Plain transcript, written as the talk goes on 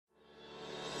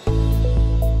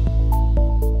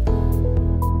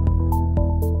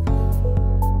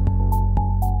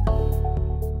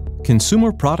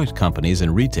Consumer product companies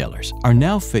and retailers are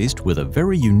now faced with a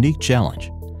very unique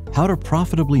challenge: how to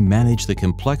profitably manage the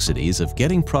complexities of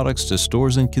getting products to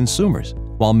stores and consumers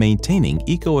while maintaining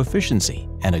eco-efficiency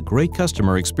and a great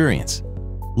customer experience.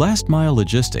 Last-mile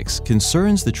logistics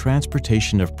concerns the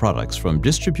transportation of products from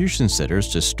distribution centers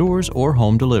to stores or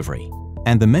home delivery,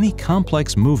 and the many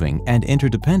complex moving and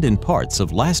interdependent parts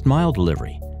of last-mile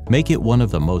delivery make it one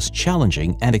of the most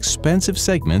challenging and expensive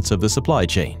segments of the supply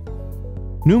chain.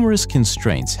 Numerous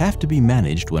constraints have to be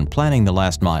managed when planning the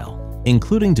last mile,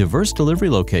 including diverse delivery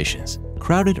locations,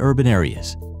 crowded urban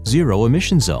areas,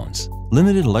 zero-emission zones,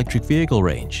 limited electric vehicle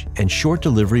range, and short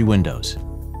delivery windows.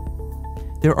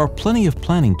 There are plenty of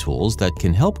planning tools that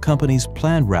can help companies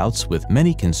plan routes with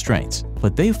many constraints,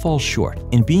 but they fall short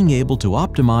in being able to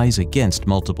optimize against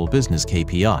multiple business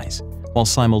KPIs, while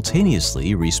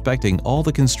simultaneously respecting all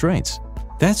the constraints.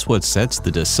 That's what sets the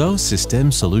Dassault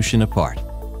Systèmes solution apart.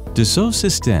 Dassault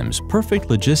Systèmes Perfect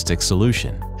Logistics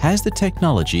solution has the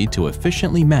technology to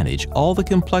efficiently manage all the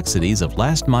complexities of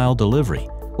last-mile delivery,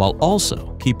 while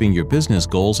also keeping your business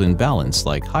goals in balance,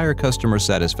 like higher customer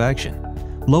satisfaction,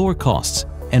 lower costs,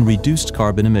 and reduced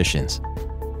carbon emissions.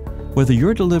 Whether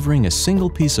you're delivering a single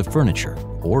piece of furniture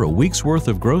or a week's worth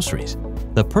of groceries,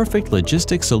 the Perfect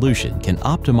Logistics solution can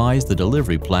optimize the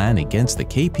delivery plan against the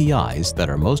KPIs that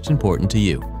are most important to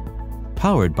you.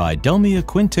 Powered by Delmia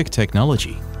Quintic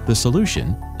technology, the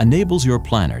solution enables your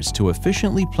planners to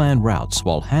efficiently plan routes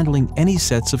while handling any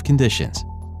sets of conditions,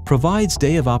 provides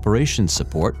day of operations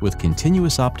support with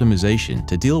continuous optimization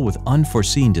to deal with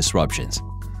unforeseen disruptions,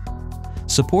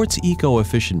 supports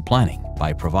eco-efficient planning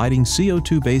by providing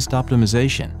CO2-based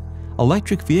optimization,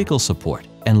 electric vehicle support,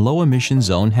 and low-emission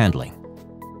zone handling,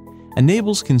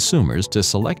 enables consumers to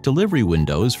select delivery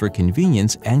windows for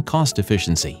convenience and cost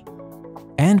efficiency,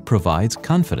 and provides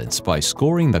confidence by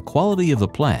scoring the quality of the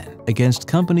plan against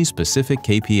company-specific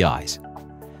KPIs.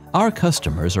 Our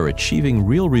customers are achieving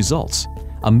real results.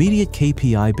 Immediate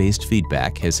KPI-based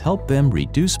feedback has helped them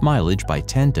reduce mileage by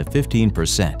 10 to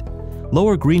 15%,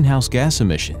 lower greenhouse gas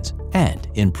emissions, and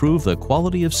improve the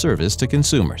quality of service to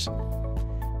consumers.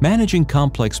 Managing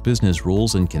complex business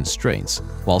rules and constraints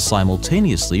while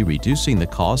simultaneously reducing the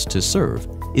cost to serve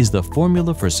is the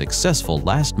formula for successful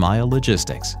last-mile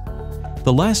logistics.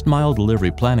 The last-mile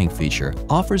delivery planning feature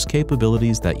offers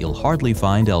capabilities that you'll hardly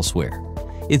find elsewhere.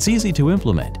 It's easy to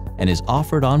implement and is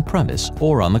offered on-premise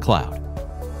or on the cloud.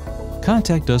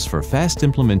 Contact us for fast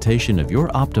implementation of your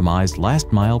optimized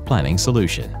last-mile planning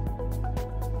solution.